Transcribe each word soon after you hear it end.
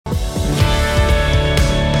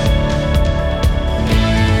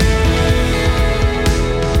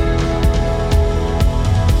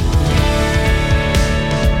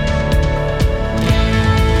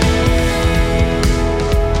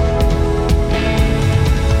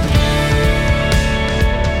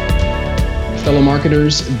fellow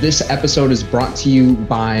marketers. This episode is brought to you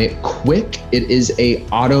by Quick. It is a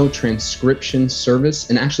auto transcription service.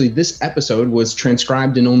 And actually, this episode was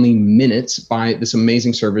transcribed in only minutes by this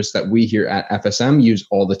amazing service that we here at FSM use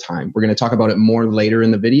all the time. We're going to talk about it more later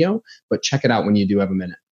in the video, but check it out when you do have a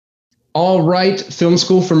minute. All right, Film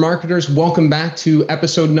School for Marketers, welcome back to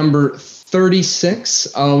episode number 36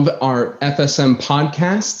 of our FSM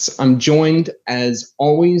podcasts. I'm joined, as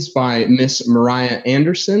always, by Miss Mariah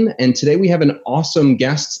Anderson, and today we have an awesome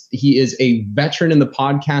guest. He is a veteran in the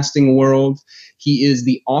podcasting world. He is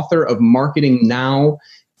the author of Marketing Now,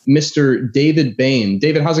 Mr. David Bain.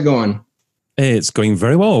 David, how's it going? It's going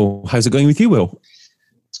very well. How's it going with you, Will?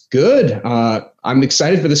 Good. I'm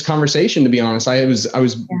excited for this conversation, to be honest. I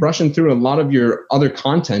was brushing through a lot of your other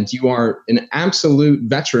content. You are an absolute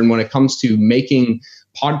veteran when it comes to making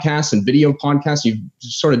podcasts and video podcasts. You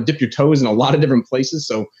sort of dip your toes in a lot of different places.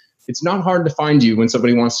 So it's not hard to find you when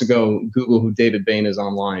somebody wants to go Google who David Bain is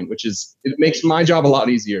online, it makes my job a lot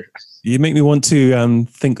easier. You make me want to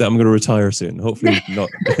think that I'm going to retire soon. Hopefully not,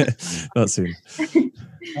 not soon.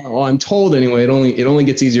 Well, I'm told anyway, it only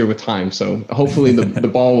gets easier with time. So hopefully the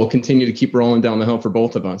ball will continue to keep rolling down the hill for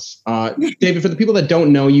both of us. David, for the people that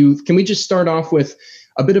don't know you, can we just start off with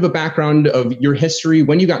a bit of a background of your history,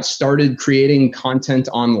 when you got started creating content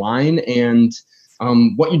online, and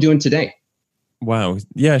what you're doing today? Wow.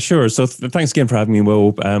 Yeah, sure. So thanks again for having me,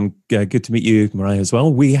 Will. Good to meet you, Mariah, as well.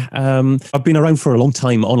 I've been around for a long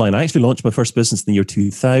time online. I actually launched my first business in the year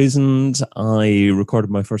 2000. I recorded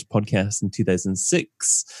my first podcast in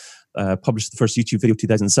 2006, published the first YouTube video in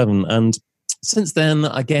 2007. And since then,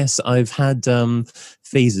 I guess I've had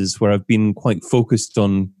phases where I've been quite focused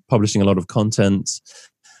on publishing a lot of content.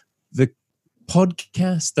 The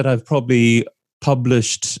podcast that I've probably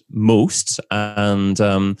published most and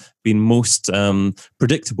been most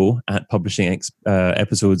predictable at publishing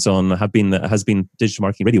episodes on has been Digital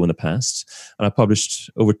Marketing Radio in the past, and I published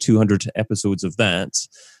over 200 episodes of that.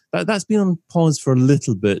 That's been on pause for a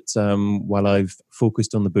little bit while I've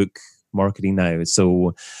focused on the book Marketing Now.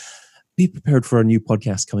 So be prepared for a new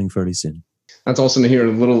podcast coming fairly soon. That's awesome to hear.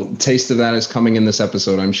 A little taste of that is coming in this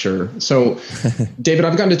episode, I'm sure. So, David,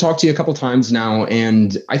 I've gotten to talk to you a couple times now,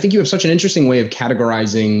 and I think you have such an interesting way of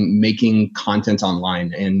categorizing making content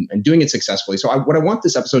online and doing it successfully. So what I want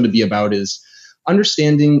this episode to be about is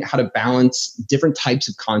understanding how to balance different types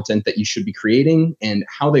of content that you should be creating and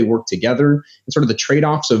how they work together, and sort of the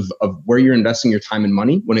trade-offs of where you're investing your time and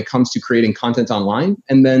money when it comes to creating content online.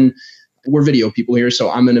 And then we're video people here,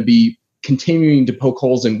 so I'm going to be continuing to poke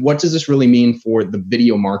holes in what does this really mean for the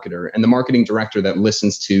video marketer and the marketing director that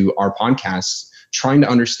listens to our podcasts, trying to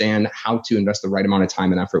understand how to invest the right amount of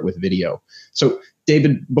time and effort with video. So,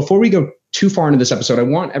 David, before we go too far into this episode, I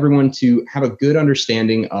want everyone to have a good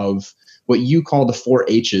understanding of what you call the 4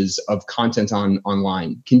 H's of content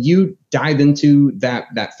online. Can you dive into that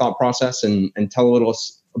thought process and tell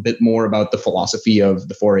us a bit more about the philosophy of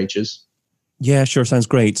the 4 H's? Yeah, sure. Sounds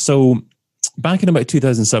great. So back in about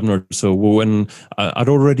 2007 or so, when I'd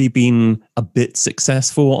already been a bit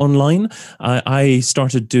successful online, I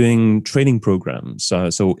started doing training programs.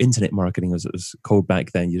 So internet marketing, as it was called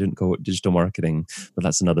back then. You didn't call it digital marketing, but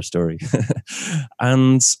that's another story.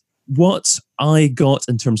 And what I got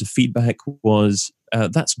in terms of feedback was,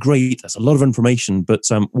 that's great, that's a lot of information, but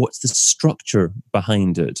what's the structure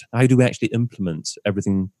behind it? How do we actually implement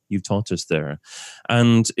everything you've taught us there?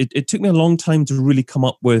 And it took me a long time to really come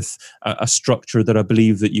up with a structure that I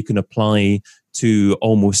believe that you can apply to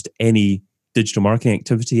almost any digital marketing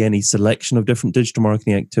activity, any selection of different digital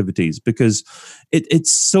marketing activities, because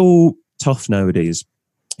it's so tough nowadays.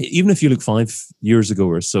 Even if you look 5 years ago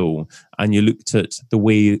or so, and you looked at the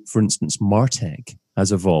way, for instance, MarTech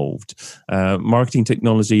has evolved. Marketing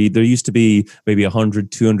technology, there used to be maybe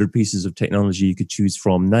 100, 200 pieces of technology you could choose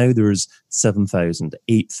from. Now there's 7,000,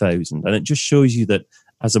 8,000. And it just shows you that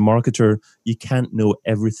as a marketer, you can't know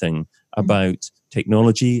everything about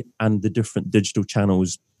technology and the different digital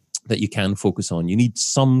channels that you can focus on. You need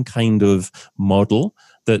some kind of model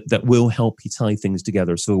that will help you tie things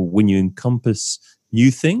together. So when you encompass new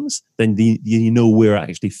things, then you know where it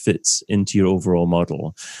actually fits into your overall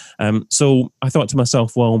model. So I thought to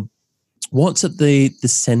myself, well, what's at the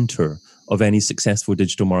center of any successful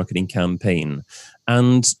digital marketing campaign?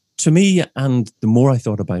 And to me, and the more I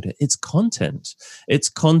thought about it, it's content. It's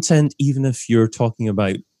content, even if you're talking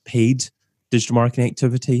about paid digital marketing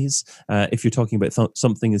activities. If you're talking about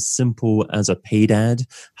something as simple as a paid ad,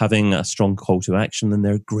 having a strong call to action in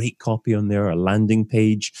there, great copy on there, a landing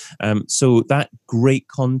page. So that great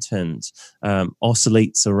content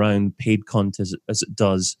oscillates around paid content as it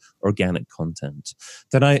does organic content.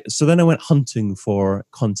 Then I went hunting for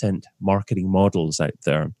content marketing models out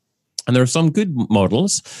there. And there are some good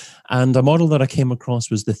models. And a model that I came across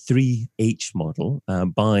was the 3H model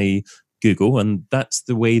by Google. And that's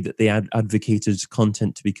the way that they advocated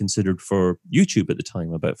content to be considered for YouTube at the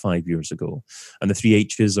time, about 5 years ago. And the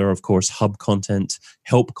 3H's are, of course, hub content,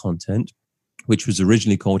 help content, which was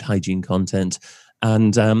originally called hygiene content,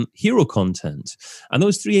 and hero content. And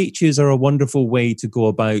those 3H's are a wonderful way to go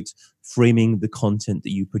about framing the content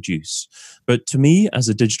that you produce. But to me, as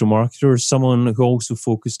a digital marketer, someone who also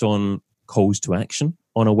focused on calls to action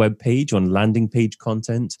on a web page, on landing page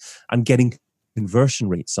content, and getting conversion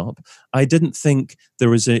rates up, I didn't think there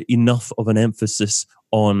was enough of an emphasis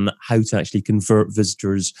on how to actually convert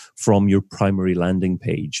visitors from your primary landing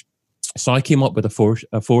page. So I came up with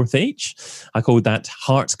a fourth H. I called that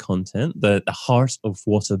heart content, the heart of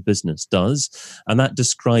what a business does. And that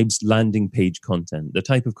describes landing page content, the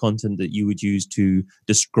type of content that you would use to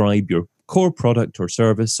describe your core product or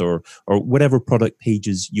service or whatever product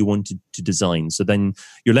pages you wanted to design. So then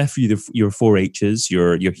you're left with your four H's,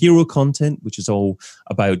 your hero content, which is all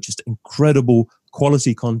about just incredible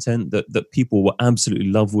quality content that people will absolutely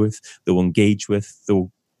love with, they'll engage with,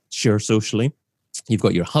 they'll share socially. You've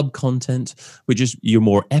got your hub content, which is your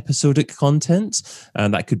more episodic content.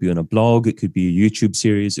 And that could be on a blog, it could be a YouTube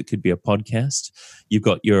series, it could be a podcast. You've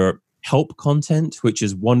got your help content, which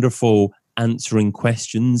is wonderful answering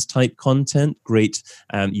questions type content. Great.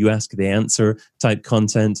 You ask the answer type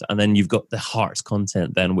content. And then you've got the heart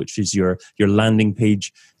content then, which is your landing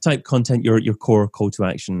page type content, your core call to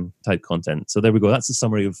action type content. So there we go. That's a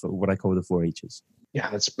summary of what I call the four H's. Yeah,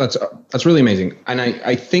 that's really amazing. And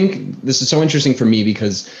I think this is so interesting for me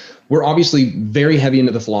because we're obviously very heavy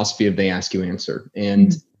into the philosophy of they ask you answer.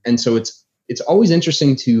 And so it's always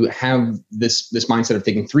interesting to have this mindset of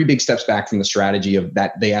taking three big steps back from the strategy of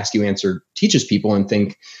that they ask you answer teaches people and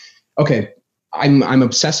think, okay, I'm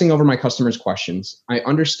obsessing over my customers' questions. I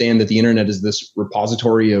understand that the internet is this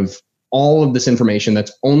repository of all of this information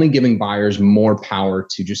that's only giving buyers more power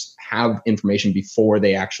to just have information before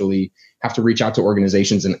they actually have to reach out to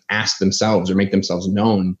organizations and ask themselves or make themselves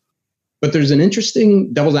known. But there's an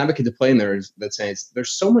interesting devil's advocate to play in there that says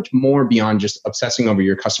there's so much more beyond just obsessing over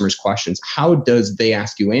your customers' questions. How does they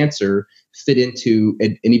ask you answer fit into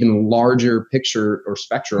an even larger picture or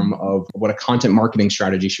spectrum of what a content marketing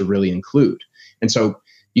strategy should really include? And so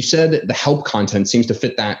you said the help content seems to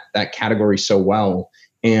fit that category so well.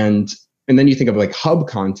 And then you think of like hub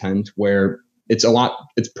content where it's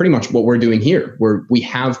pretty much what we're doing here, where we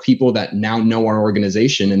have people that now know our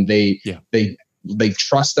organization and they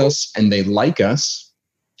trust us and they like us,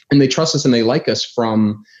 and they trust us and they like us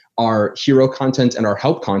from our hero content and our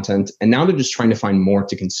help content. And now they're just trying to find more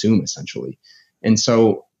to consume essentially. And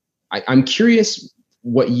so I'm curious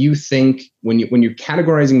what you think when you're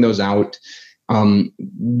categorizing those out.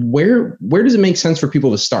 Where does it make sense for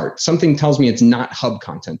people to start? Something tells me it's not hub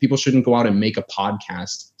content. People shouldn't go out and make a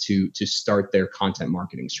podcast to start their content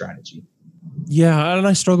marketing strategy. Yeah, and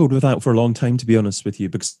I struggled with that for a long time, to be honest with you,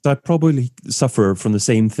 because I probably suffer from the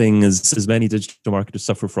same thing as many digital marketers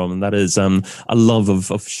suffer from, and that is a love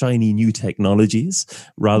of shiny new technologies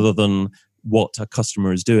rather than what a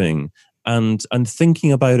customer is doing. And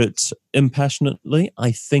thinking about it impassionately,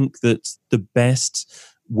 I think that the best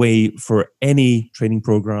way for any training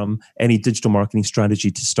program, any digital marketing strategy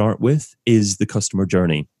to start with is the customer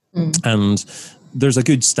journey. And there's a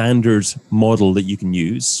good standard model that you can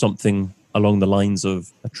use, something along the lines of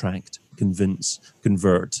attract, convince,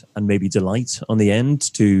 convert, and maybe delight on the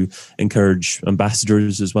end to encourage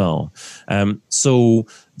ambassadors as well. So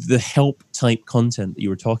the help type content that you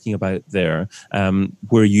were talking about there,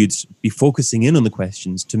 where you'd be focusing in on the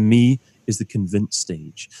questions, to me, is the convince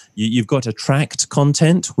stage. You've got attract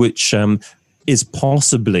content, which is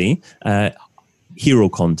possibly hero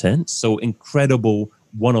content, so incredible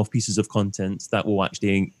one-off pieces of content that will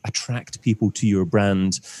actually attract people to your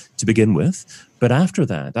brand to begin with. But after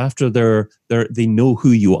that, after they know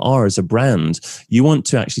who you are as a brand, you want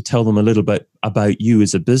to actually tell them a little bit about you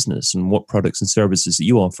as a business and what products and services that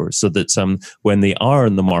you offer, so that when they are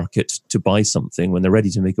in the market to buy something, when they're ready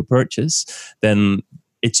to make a purchase, then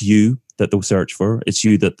it's you that they'll search for. It's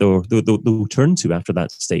you that they'll turn to after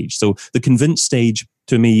that stage. So the convince stage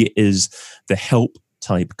to me is the help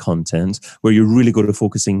type content, where you're really good at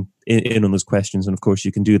focusing in on those questions. And of course,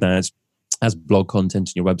 you can do that as blog content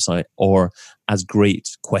on your website or as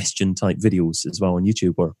great question type videos as well on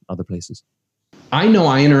YouTube or other places? I know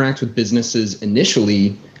I interact with businesses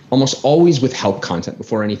initially almost always with help content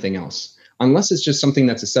before anything else. Unless it's just something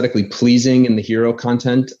that's aesthetically pleasing in the hero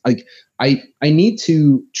content, like I need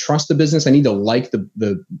to trust the business. I need to like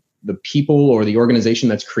the people or the organization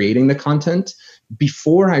that's creating the content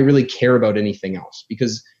before I really care about anything else.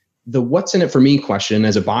 Because the what's in it for me question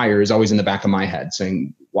as a buyer is always in the back of my head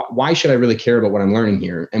saying, why should I really care about what I'm learning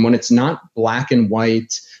here? And when it's not black and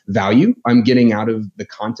white value I'm getting out of the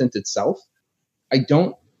content itself,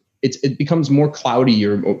 it becomes more cloudy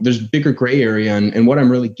or there's bigger gray area and what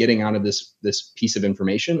I'm really getting out of this piece of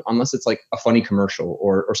information, unless it's like a funny commercial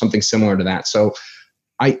or something similar to that. So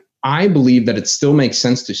I believe that it still makes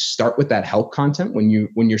sense to start with that help content when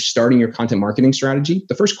you're starting your content marketing strategy.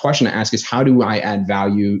 The first question to ask is, how do I add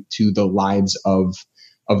value to the lives of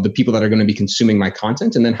the people that are going to be consuming my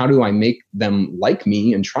content? And then how do I make them like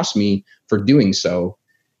me and trust me for doing so?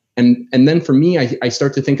 And then for me, I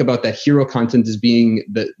start to think about that hero content as being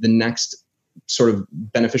the next sort of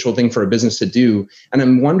beneficial thing for a business to do. And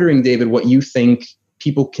I'm wondering, David, what you think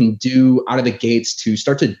people can do out of the gates to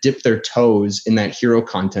start to dip their toes in that hero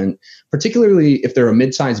content, particularly if they're a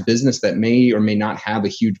mid-sized business that may or may not have a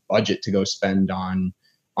huge budget to go spend on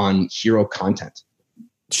hero content.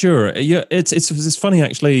 Sure. Yeah, it's funny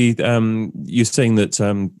actually. You're saying that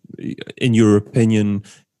in your opinion,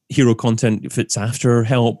 hero content fits after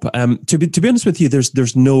help. To be honest with you,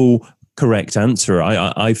 there's no correct answer,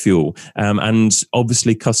 I feel. And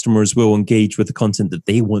obviously customers will engage with the content that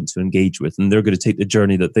they want to engage with, and they're going to take the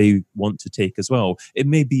journey that they want to take as well. It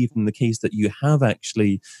may be even the case that you have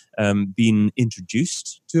actually been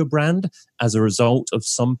introduced to a brand as a result of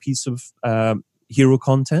some piece of hero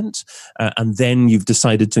content, and then you've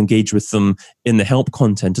decided to engage with them in the help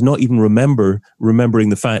content and not even remembering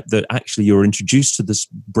the fact that actually you're introduced to this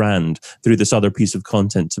brand through this other piece of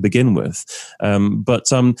content to begin with. But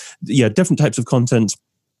different types of content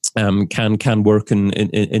can work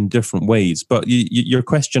in different ways. But your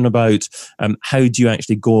question about how do you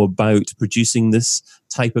actually go about producing this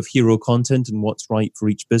type of hero content and what's right for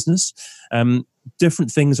each business? Different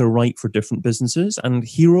things are right for different businesses, and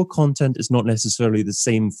hero content is not necessarily the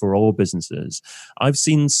same for all businesses. I've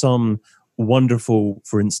seen some wonderful,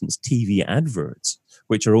 for instance, TV adverts,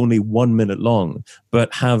 which are only 1 minute long,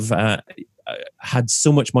 but have had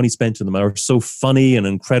so much money spent on them, are so funny and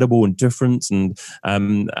incredible and different, and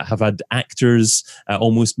have had actors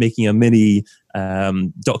almost making a mini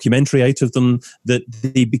documentary out of them, that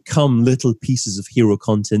they become little pieces of hero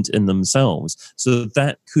content in themselves. So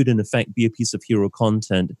that could in effect be a piece of hero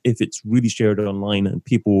content if it's really shared online and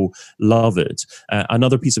people love it.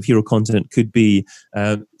 Another piece of hero content could be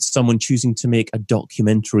someone choosing to make a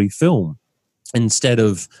documentary film instead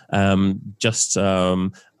of just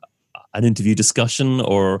an interview discussion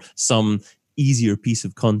or some easier piece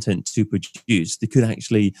of content to produce. They could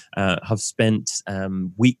actually have spent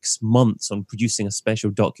weeks, months on producing a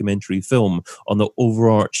special documentary film on the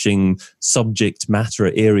overarching subject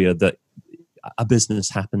matter area that a business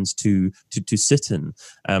happens to sit in.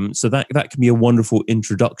 So that can be a wonderful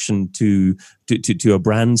introduction to a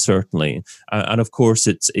brand, certainly. And of course,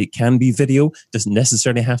 it can be video. Doesn't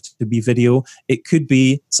necessarily have to be video. It could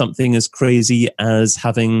be something as crazy as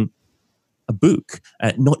having a book,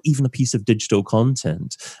 not even a piece of digital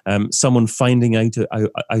content. Someone finding out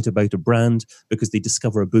about a brand because they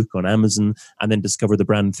discover a book on Amazon and then discover the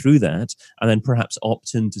brand through that, and then perhaps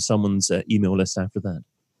opt into someone's email list after that.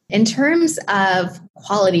 In terms of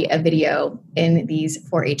quality of video in these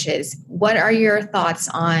 4-H's, what are your thoughts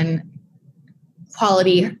on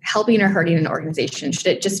quality helping or hurting an organization? Should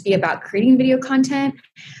it just be about creating video content,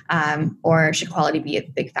 or should quality be a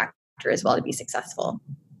big factor as well to be successful?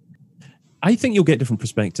 I think you'll get different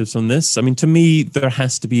perspectives on this. I mean, to me, there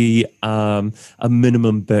has to be a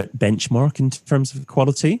minimum benchmark in terms of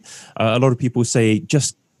quality. A lot of people say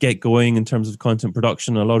just get going in terms of content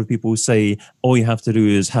production. A lot of people say all you have to do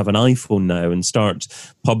is have an iPhone now and start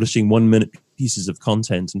publishing 1 minute pieces of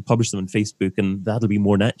content and publish them on Facebook, and that'll be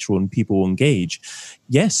more natural and people will engage.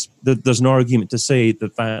 Yes, there's an argument to say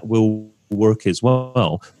that will work as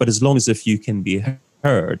well, but as long as if you can be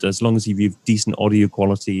heard, as long as you have decent audio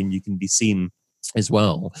quality and you can be seen as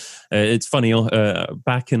well. It's funny,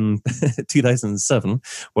 back in 2007,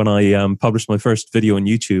 when I published my first video on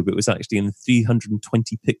YouTube, it was actually in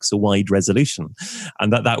 320 pixel wide resolution.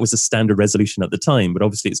 And that was a standard resolution at the time, but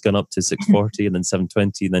obviously it's gone up to 640 and then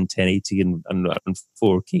 720 and then 1080 and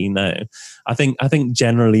 4K now. I think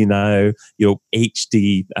generally now,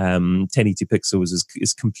 HD 1080 pixels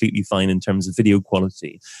is completely fine in terms of video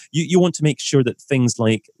quality. You want to make sure that things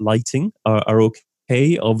like lighting are okay.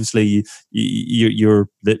 Obviously, you're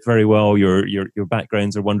lit very well. Your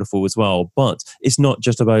backgrounds are wonderful as well. But it's not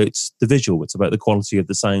just about the visual; it's about the quality of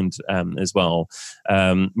the sound as well.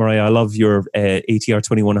 Mariah, I love your ATR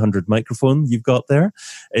 2100 microphone you've got there.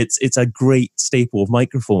 It's a great staple of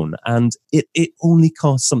microphone, and it only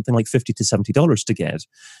costs something like $50 to $70 to get,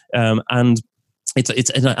 and it's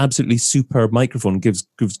an absolutely superb microphone. Gives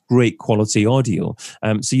great quality audio.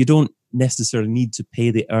 So you don't necessarily need to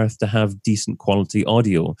pay the earth to have decent quality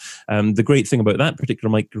audio. The great thing about that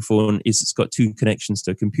particular microphone is it's got two connections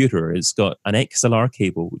to a computer. It's got an XLR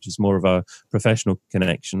cable, which is more of a professional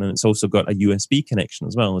connection, and it's also got a USB connection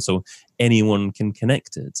as well, so anyone can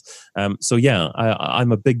connect it. So yeah,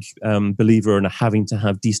 I'm a big believer in having to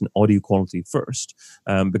have decent audio quality first,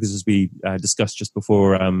 because as we discussed just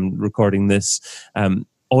before recording this,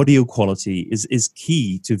 audio quality is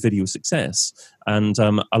key to video success. And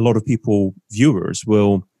a lot of viewers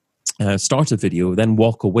will start a video, then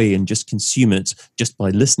walk away and just consume it just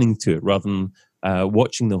by listening to it rather than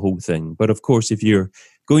watching the whole thing. But of course, if you're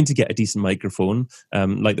going to get a decent microphone,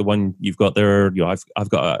 like the one you've got there, I've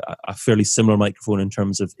got a fairly similar microphone in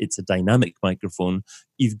terms of it's a dynamic microphone.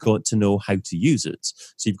 You've got to know how to use it.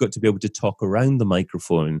 So you've got to be able to talk around the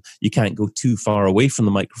microphone. You can't go too far away from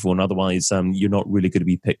the microphone, otherwise you're not really going to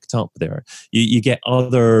be picked up there. You get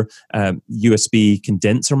other USB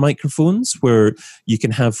condenser microphones where you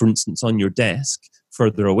can have, for instance, on your desk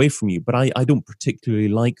further away from you, but I don't particularly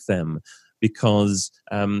like them because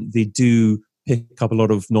they do pick up a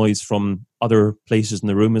lot of noise from other places in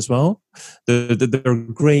the room as well. They're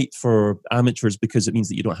great for amateurs because it means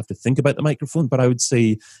that you don't have to think about the microphone. But I would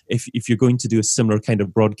say if you're going to do a similar kind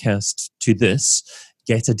of broadcast to this,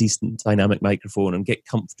 get a decent dynamic microphone and get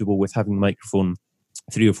comfortable with having the microphone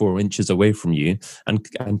 3 or 4 inches away from you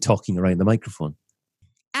and talking around the microphone.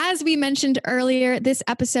 As we mentioned earlier, this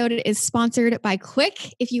episode is sponsored by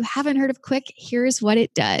Qwik. If you haven't heard of Qwik, here's what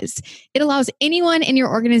it does. It allows anyone in your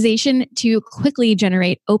organization to quickly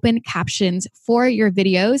generate open captions for your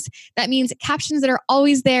videos. That means captions that are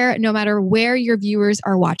always there no matter where your viewers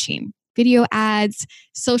are watching. Video ads,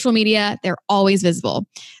 social media, they're always visible.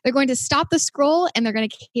 They're going to stop the scroll and they're going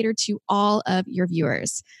to cater to all of your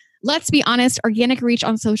viewers. Let's be honest, organic reach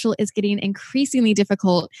on social is getting increasingly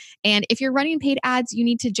difficult. And if you're running paid ads, you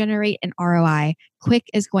need to generate an ROI. Qwik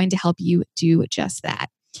is going to help you do just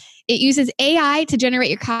that. It uses AI to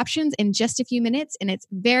generate your captions in just a few minutes, and it's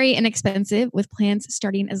very inexpensive with plans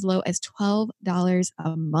starting as low as $12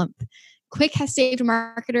 a month. Qwik has saved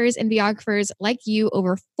marketers and videographers like you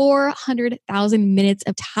over 400,000 minutes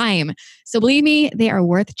of time. So believe me, they are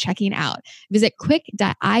worth checking out. Visit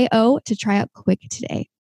qwik.io to try out Qwik today.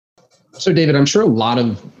 So David, I'm sure a lot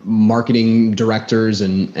of marketing directors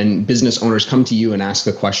and business owners come to you and ask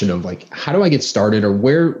the question of like, how do I get started, or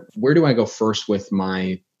where do I go first with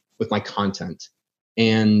my content?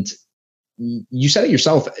 And you said it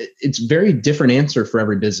yourself, it's a very different answer for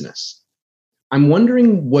every business. I'm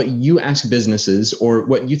wondering what you ask businesses, or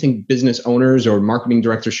what you think business owners or marketing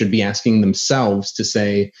directors should be asking themselves to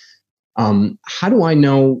say, how do I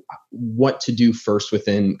know what to do first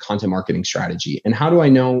within content marketing strategy? And how do I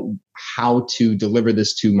know how to deliver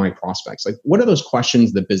this to my prospects? Like, what are those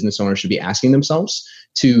questions that business owners should be asking themselves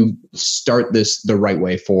to start this the right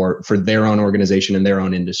way for their own organization and their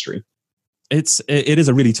own industry? It is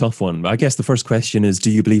a really tough one. I guess the first question is,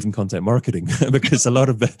 do you believe in content marketing? Because a lot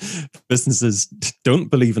of businesses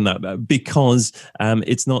don't believe in that, because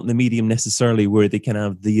it's not the medium necessarily where they can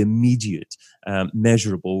have the immediate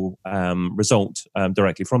measurable result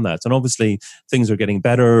directly from that. And obviously things are getting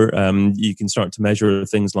better. You can start to measure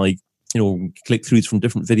things like, click-throughs from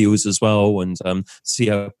different videos as well, and see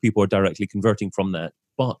how people are directly converting from that.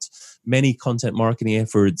 But many content marketing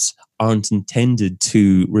efforts aren't intended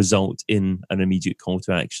to result in an immediate call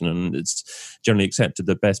to action. And it's generally accepted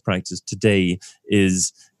that best practice today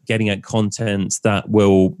is getting at content that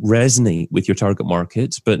will resonate with your target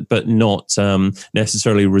market, but not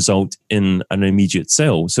necessarily result in an immediate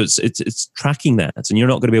sale. So it's tracking that, and you're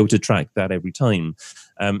not going to be able to track that every time.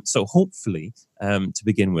 So hopefully, to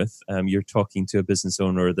begin with, you're talking to a business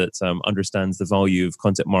owner that understands the value of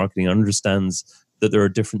content marketing, understands that there are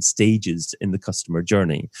different stages in the customer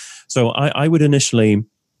journey. So I would initially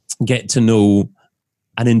get to know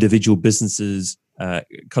an individual business's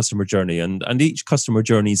customer journey, and each customer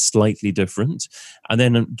journey is slightly different, and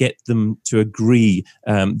then get them to agree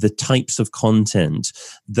the types of content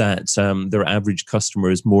that their average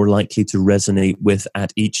customer is more likely to resonate with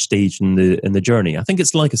at each stage in the journey. I think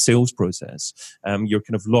it's like a sales process. You're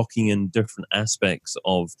kind of locking in different aspects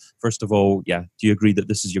of, first of all, do you agree that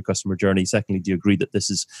this is your customer journey? Secondly, do you agree that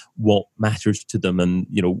this is what matters to them and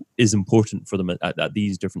is important for them at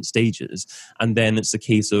these different stages? And then it's a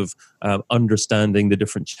case of understanding the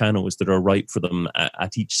different channels that are right for them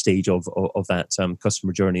at each stage of that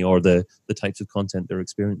customer journey, or the types of content they're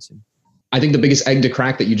experiencing. I think the biggest egg to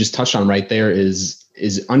crack that you just touched on right there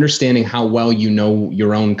is understanding how well you know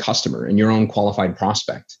your own customer and your own qualified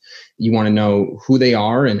prospect. You want to know who they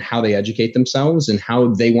are and how they educate themselves and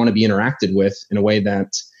how they want to be interacted with in a way that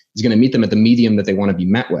is going to meet them at the medium that they want to be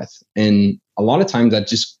met with. And a lot of times that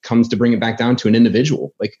just comes to bring it back down to an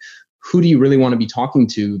individual. Like, who do you really want to be talking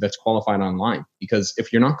to that's qualified online? Because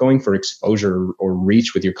if you're not going for exposure or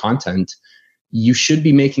reach with your content, you should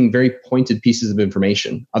be making very pointed pieces of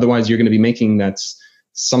information. Otherwise, you're going to be making that's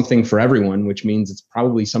something for everyone, which means it's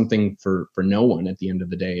probably something for no one at the end of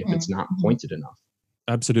the day if it's not pointed enough.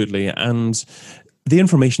 Absolutely. And the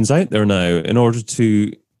information's out there now. In order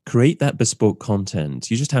to create that bespoke content,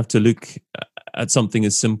 you just have to look at something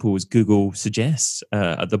as simple as Google suggests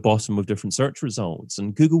at the bottom of different search results.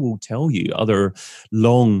 And Google will tell you other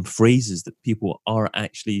long phrases that people are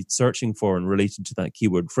actually searching for and related to that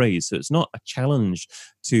keyword phrase. So it's not a challenge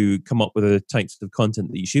to come up with the types of content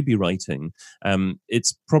that you should be writing.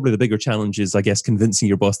 It's probably the bigger challenge is, I guess, convincing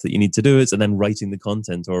your boss that you need to do it and then writing the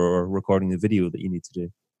content or recording the video that you need to do.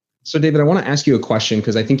 So David, I want to ask you a question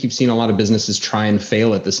because I think you've seen a lot of businesses try and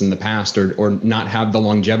fail at this in the past or not have the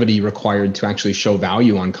longevity required to actually show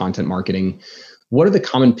value on content marketing. What are the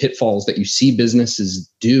common pitfalls that you see businesses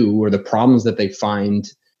do or the problems that they find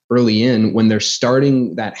early in when they're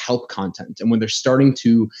starting that help content and when they're starting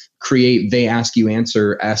to create they ask you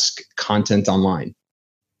answer-esque content online?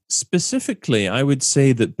 Specifically, I would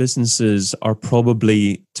say that businesses are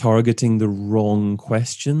probably targeting the wrong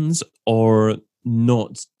questions or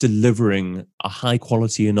not delivering a high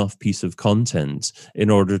quality enough piece of content in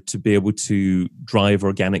order to be able to drive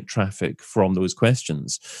organic traffic from those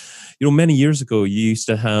questions. Many years ago, you used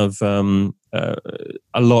to have a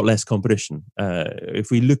lot less competition. If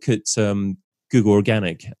we look at Google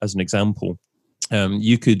Organic as an example,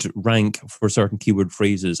 you could rank for certain keyword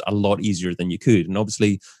phrases a lot easier than you could. And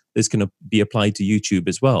obviously, this can be applied to YouTube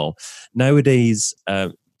as well. Nowadays,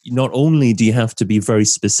 not only do you have to be very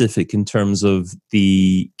specific in terms of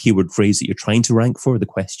the keyword phrase that you're trying to rank for, the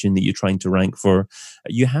question that you're trying to rank for,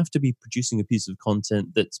 you have to be producing a piece of content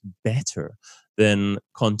that's better than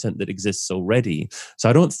content that exists already. So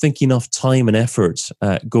I don't think enough time and effort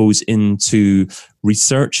goes into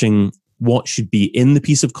researching what should be in the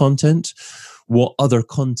piece of content, what other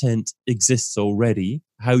content exists already,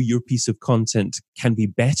 how your piece of content can be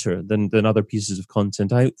better than other pieces of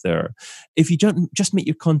content out there. If you just make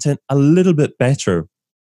your content a little bit better,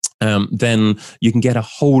 then you can get a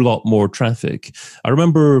whole lot more traffic. I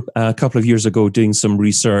remember a couple of years ago doing some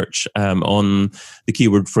research on the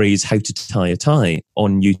keyword phrase, how to tie a tie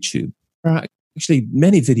on YouTube. Actually,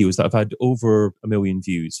 many videos that have had over 1 million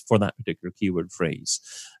views for that particular keyword phrase.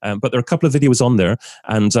 But there are a couple of videos on there,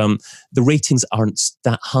 and the ratings aren't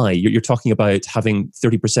that high. You're talking about having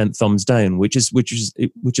 30% thumbs down, which is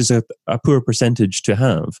a poor percentage to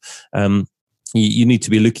have. You need to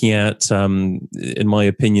be looking at, in my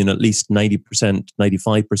opinion, at least 90%,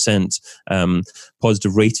 95%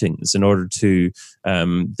 positive ratings in order to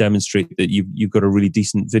demonstrate that you've got a really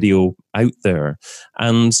decent video out there.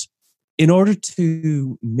 And in order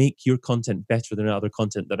to make your content better than other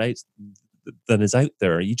content that is out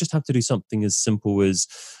there, you just have to do something as simple as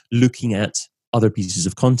looking at other pieces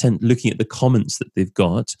of content, looking at the comments that they've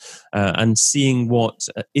got, and seeing what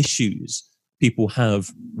issues people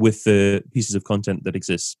have with the pieces of content that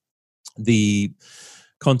exists. The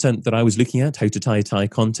content that I was looking at, how to tie a tie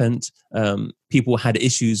content, people had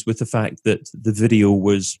issues with the fact that the video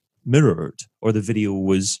was mirrored or the video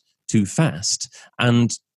was too fast.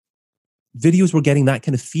 And videos were getting that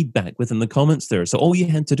kind of feedback within the comments there. So all you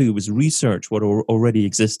had to do was research what already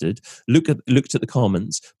existed, looked at the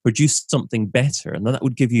comments, produce something better, and then that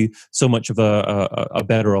would give you so much of a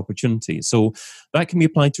better opportunity. So that can be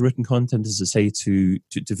applied to written content, as I say, to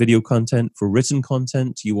video content. For written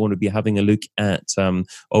content, you want to be having a look at,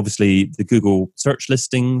 obviously, the Google search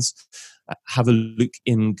listings, have a look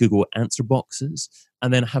in Google answer boxes,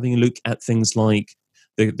 and then having a look at things like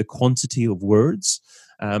the quantity of words,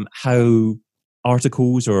 how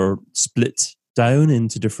articles are split down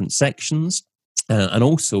into different sections. And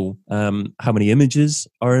also how many images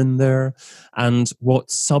are in there and what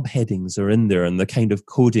subheadings are in there and the kind of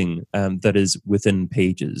coding that is within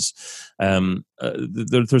pages.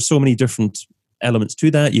 There's so many different elements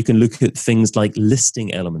to that. You can look at things like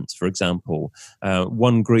listing elements, for example.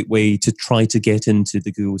 One great way to try to get into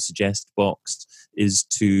the Google Suggest box is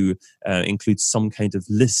to include some kind of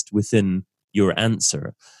list within your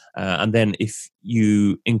answer. And then if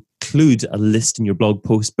you include a list in your blog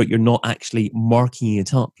post, but you're not actually marking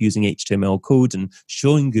it up using HTML code and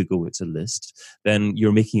showing Google it's a list, then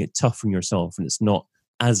you're making it tough on yourself, and it's not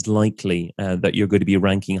as likely that you're going to be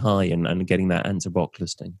ranking high and getting that answer box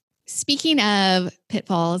listing. Speaking of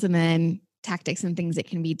pitfalls and then tactics and things that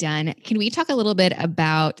can be done, can we talk a little bit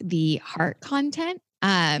about the heart content?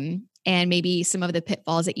 And maybe some of the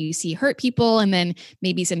pitfalls that you see hurt people, and then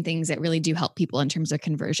maybe some things that really do help people in terms of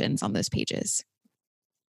conversions on those pages.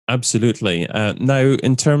 Absolutely. Now,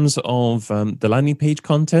 in terms of the landing page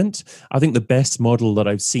content, I think the best model that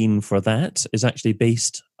I've seen for that is actually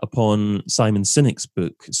based upon Simon Sinek's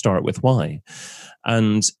book, Start With Why.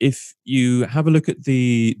 And if you have a look at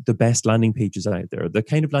the best landing pages out there, the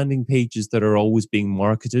kind of landing pages that are always being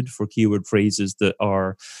marketed for keyword phrases that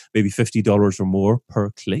are maybe $50 or more per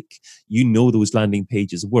click, you know those landing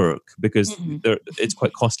pages work because it's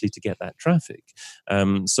quite costly to get that traffic.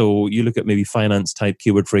 So you look at maybe finance type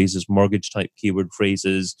keyword phrases, mortgage type keyword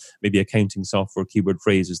phrases, maybe accounting software keyword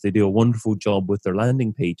phrases. They do a wonderful job with their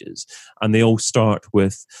landing pages, and they all start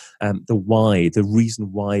with the why, the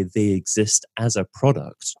reason why they exist as a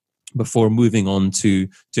product, before moving on to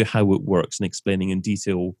how it works and explaining in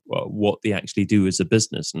detail what they actually do as a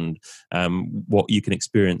business and what you can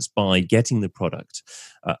experience by getting the product.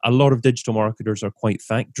 A lot of digital marketers are quite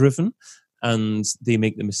fact-driven, and they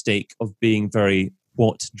make the mistake of being very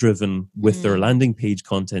what-driven with their landing page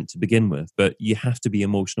content to begin with. But you have to be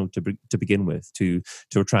emotional to begin with to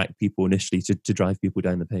attract people initially, to drive people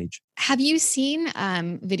down the page. Have you seen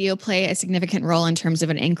video play a significant role in terms of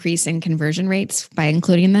an increase in conversion rates by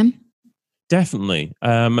including them? Definitely.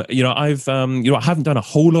 I haven't done a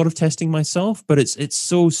whole lot of testing myself, but it's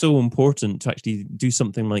so important to actually do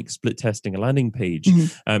something like split testing a landing page.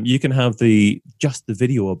 You can have just the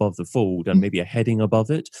video above the fold and maybe a heading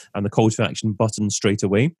above it and the call to action button straight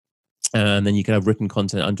away. And then you can have written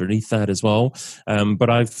content underneath that as well. But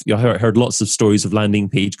I've heard lots of stories of landing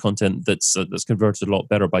page content that's converted a lot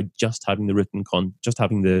better by just having the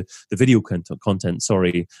the video content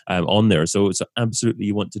on there. So it's absolutely,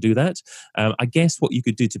 you want to do that. I guess what you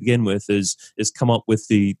could do to begin with is come up with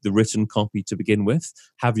the written copy to begin with,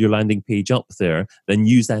 have your landing page up there, then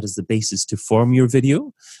use that as the basis to form your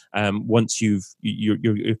video. Once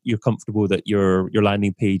you're comfortable that your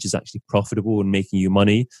landing page is actually profitable and making you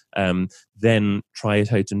money, then try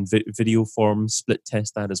it out in video form, split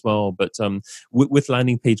test that as well. But with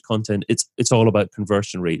landing page content, it's all about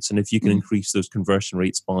conversion rates. And if you can increase those conversion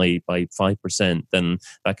rates by 5%, then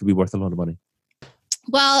that could be worth a lot of money.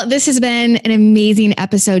 Well, this has been an amazing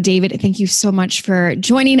episode, David. Thank you so much for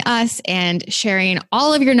joining us and sharing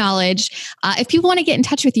all of your knowledge. If people want to get in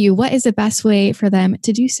touch with you, what is the best way for them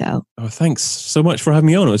to do so? Oh, thanks so much for having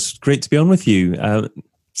me on. It was great to be on with you.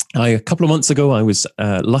 A couple of months ago, I was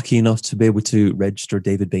lucky enough to be able to register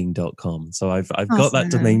davidbain.com. So I've got that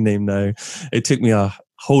domain name now. It took me a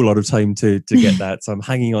whole lot of time to get that, so I'm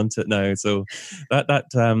hanging on to it now. So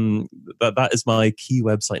that is my key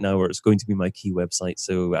website now, or it's going to be my key website.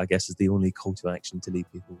 So I guess is the only call to action to leave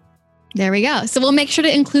people with. There we go. So we'll make sure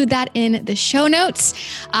to include that in the show notes.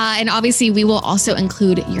 And obviously we will also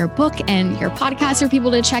include your book and your podcast for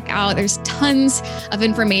people to check out. There's tons of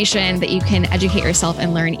information that you can educate yourself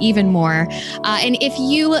and learn even more. And if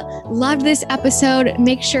you loved this episode,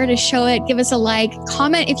 make sure to show it, give us a like,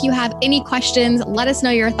 comment if you have any questions, let us know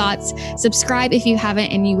your thoughts, subscribe if you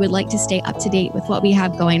haven't and you would like to stay up to date with what we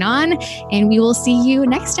have going on. And we will see you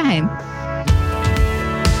next time.